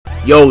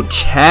Yo,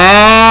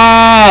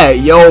 chat.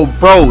 Yo,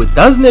 bro,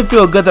 doesn't it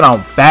feel good that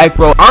I'm back,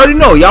 bro? I already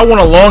know y'all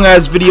want a long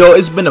ass video.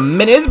 It's been a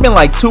minute. It's been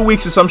like 2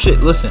 weeks or some shit.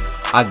 Listen,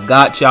 I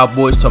got y'all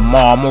boys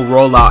tomorrow. I'm gonna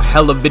roll out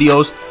hella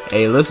videos.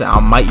 Hey, listen, I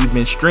might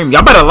even stream.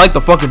 Y'all better like the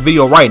fucking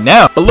video right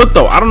now. But look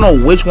though, I don't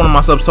know which one of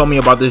my subs told me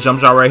about this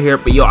jump shot right here,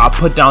 but yo, I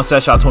put down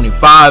set shot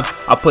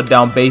 25. I put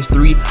down base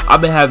 3.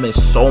 I've been having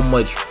so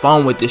much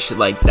fun with this shit,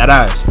 like that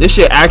ass. This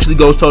shit actually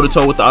goes toe to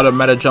toe with the other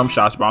meta jump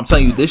shots, bro. I'm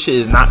telling you, this shit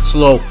is not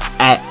slow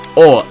at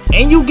all,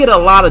 and you get a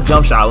lot of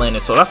jump shot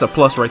landing, so that's a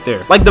plus right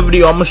there. Like the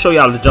video, I'm gonna show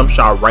y'all the jump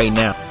shot right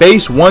now.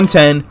 Base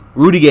 110,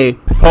 Rudy Gay,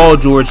 Paul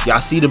George. Y'all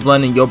see the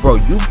blending. Yo, bro,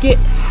 you get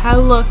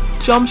hella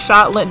jump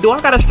shot land. Do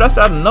I gotta stress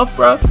that enough,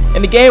 bro?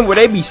 In the game where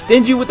they be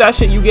stingy with that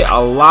shit, you get a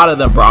lot of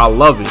them, bro. I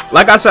love it.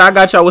 Like I said, I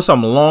got y'all with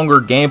some longer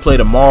gameplay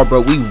tomorrow,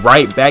 bro. We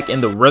right back in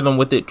the rhythm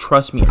with it.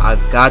 Trust me, I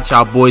got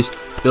y'all boys.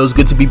 Feels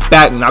good to be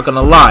back, not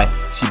gonna lie.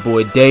 It's your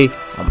boy Day.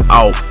 I'm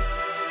out.